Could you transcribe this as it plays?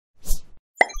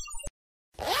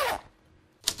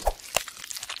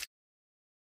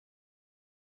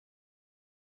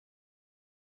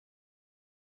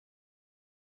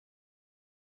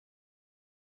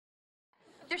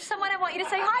There's someone I want you to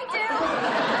say hi to.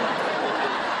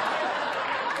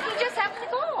 You just have to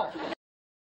go.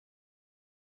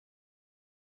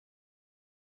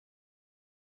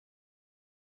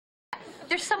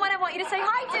 There's someone I want you to say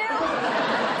hi to.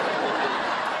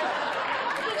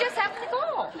 You just have to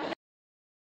go.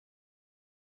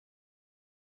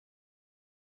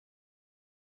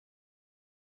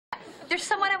 There's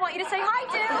someone I want you to say hi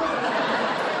to.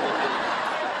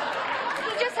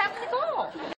 You just have to go.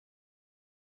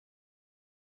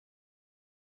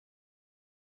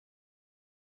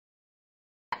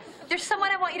 There's someone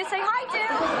I want you to say hi to.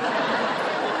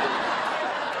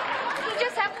 You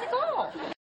just have to go.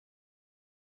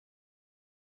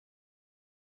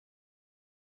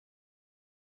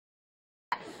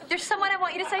 There's someone I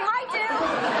want you to say hi to.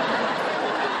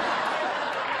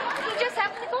 You just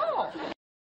have to go.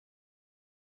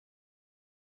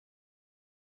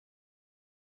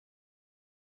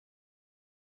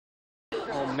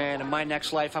 Oh man, in my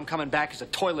next life, I'm coming back as a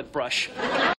toilet brush.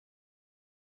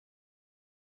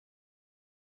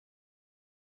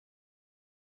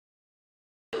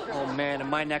 Oh man, in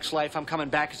my next life, I'm coming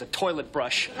back as a toilet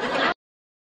brush.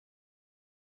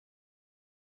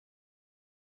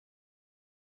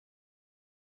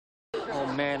 Oh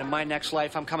man, in my next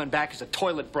life, I'm coming back as a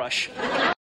toilet brush.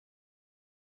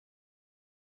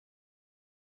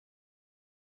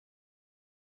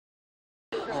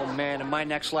 Oh man, in my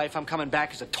next life, I'm coming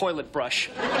back as a toilet brush.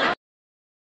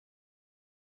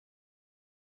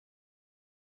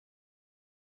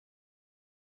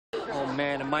 Oh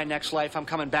man, in my next life, I'm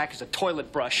coming back as a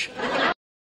toilet brush.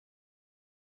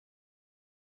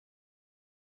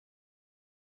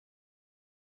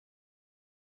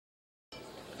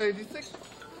 Hey, do you think...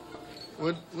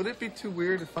 Would it be too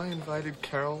weird if I invited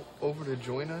Carol over to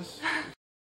join us?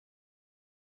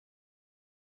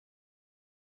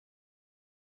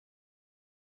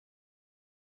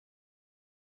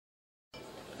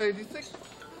 Hey, do you think...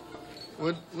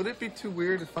 Would it be too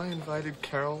weird if I invited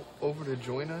Carol over to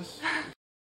join us?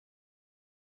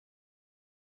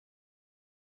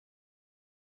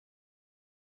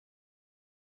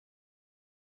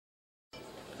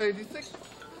 Hey, do you think...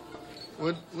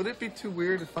 Would it be too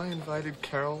weird if I invited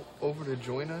Carol over to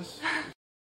join us?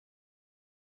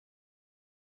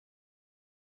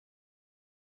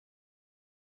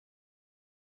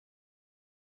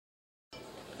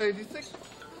 Hey, do you think...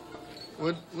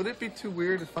 Would it be too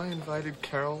weird if I invited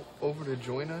Carol over to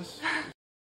join us?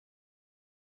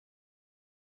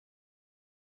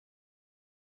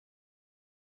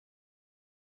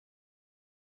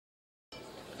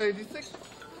 Hey, do you think...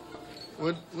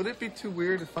 Would it be too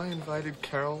weird if I invited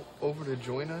Carol over to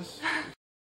join us?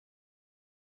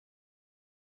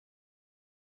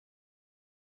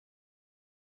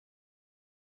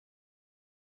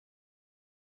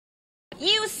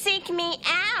 You seek me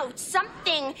out.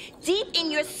 Something deep in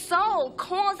your soul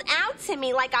calls out to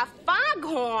me like a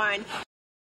foghorn.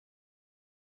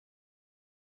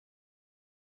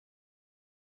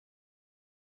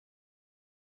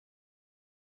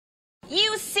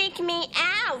 You seek me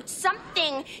out.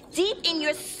 Something deep in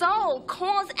your soul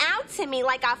calls out to me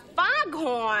like a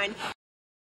foghorn.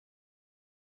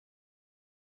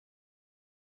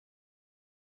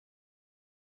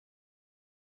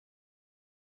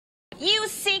 You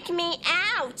seek me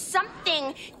out.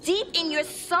 Something deep in your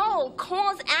soul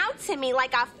calls out to me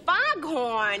like a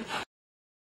foghorn.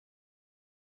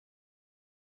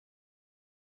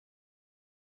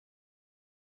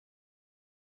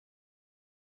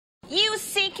 You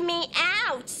seek me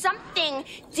out. Something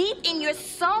deep in your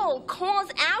soul calls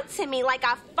out to me like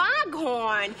a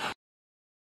foghorn.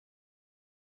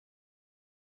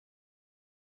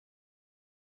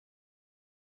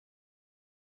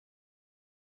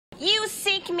 You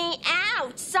seek me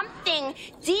out. Something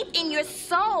deep in your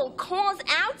soul calls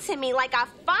out to me like a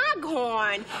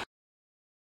foghorn.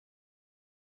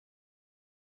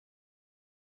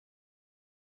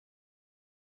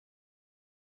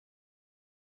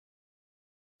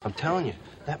 I'm telling you,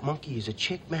 that monkey is a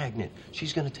chick magnet.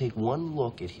 She's gonna take one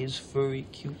look at his furry,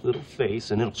 cute little face,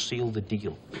 and it'll seal the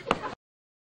deal.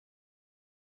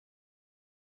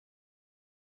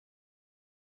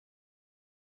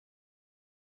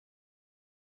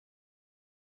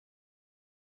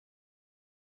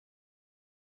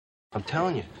 I'm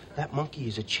telling you, that monkey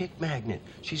is a chick magnet.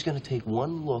 She's gonna take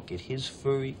one look at his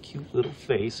furry, cute little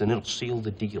face, and it'll seal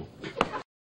the deal.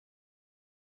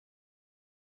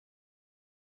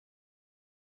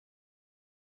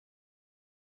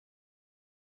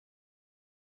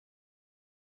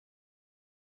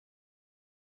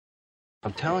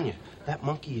 I'm telling you, that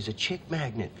monkey is a chick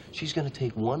magnet. She's gonna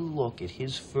take one look at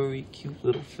his furry, cute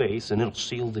little face, and it'll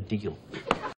seal the deal.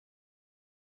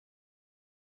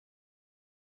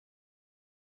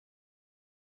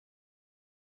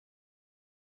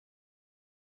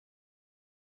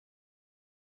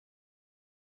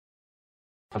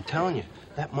 I'm telling you,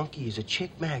 that monkey is a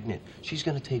chick magnet. She's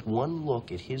gonna take one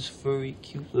look at his furry,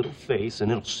 cute little face,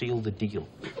 and it'll seal the deal.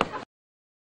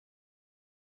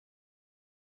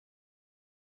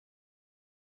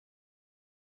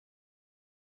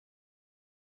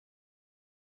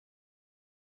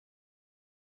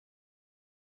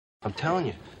 I'm telling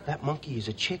you, that monkey is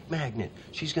a chick magnet.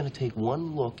 She's gonna take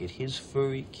one look at his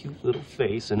furry, cute little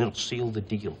face, and it'll seal the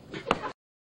deal.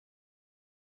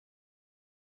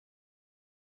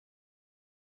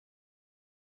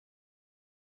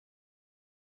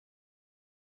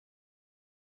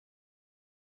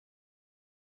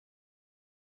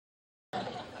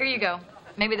 Here you go.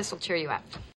 Maybe this will cheer you up.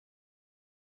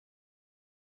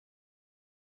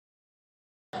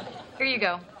 Here you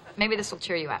go. Maybe this will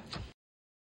cheer you up.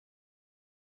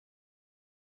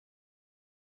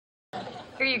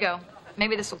 Here you go.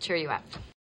 Maybe this will cheer you up.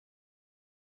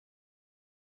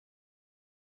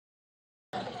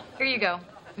 Here you go.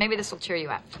 Maybe this will cheer you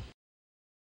up.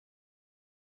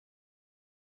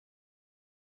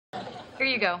 Here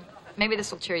you go. Maybe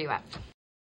this will cheer you up.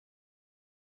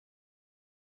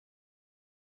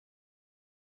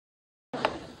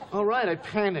 All right, I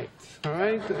panicked, all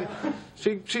right?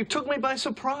 She took me by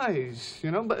surprise, you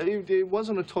know, but it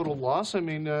wasn't a total loss. I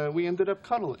mean, we ended up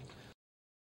cuddling.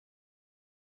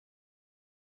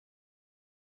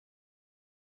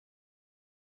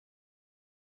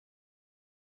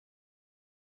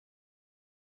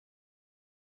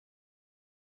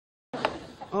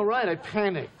 All right, I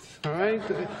panicked, all right?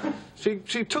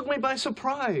 She took me by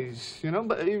surprise, you know,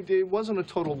 but it wasn't a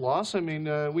total loss. I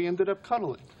mean, we ended up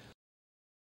cuddling.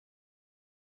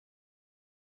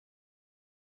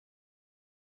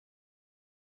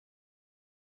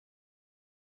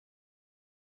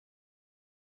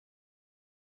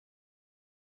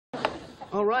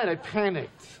 All right, I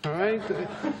panicked, all right?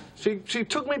 She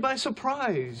took me by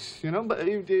surprise, you know, but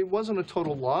it wasn't a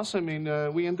total loss. I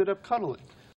mean, we ended up cuddling.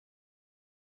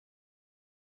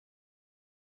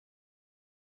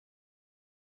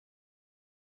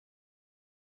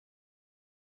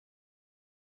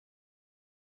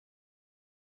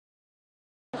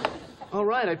 All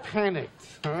right, I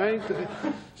panicked, all right?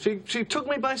 She took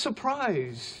me by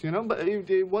surprise, you know, but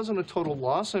it wasn't a total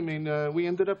loss. I mean, we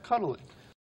ended up cuddling.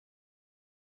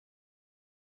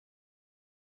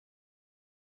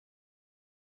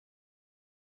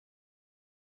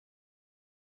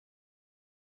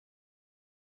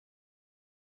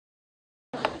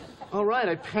 All right,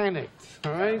 I panicked,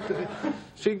 all right?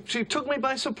 She took me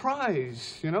by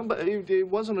surprise, you know, but it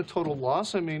wasn't a total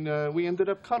loss. I mean, we ended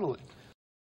up cuddling.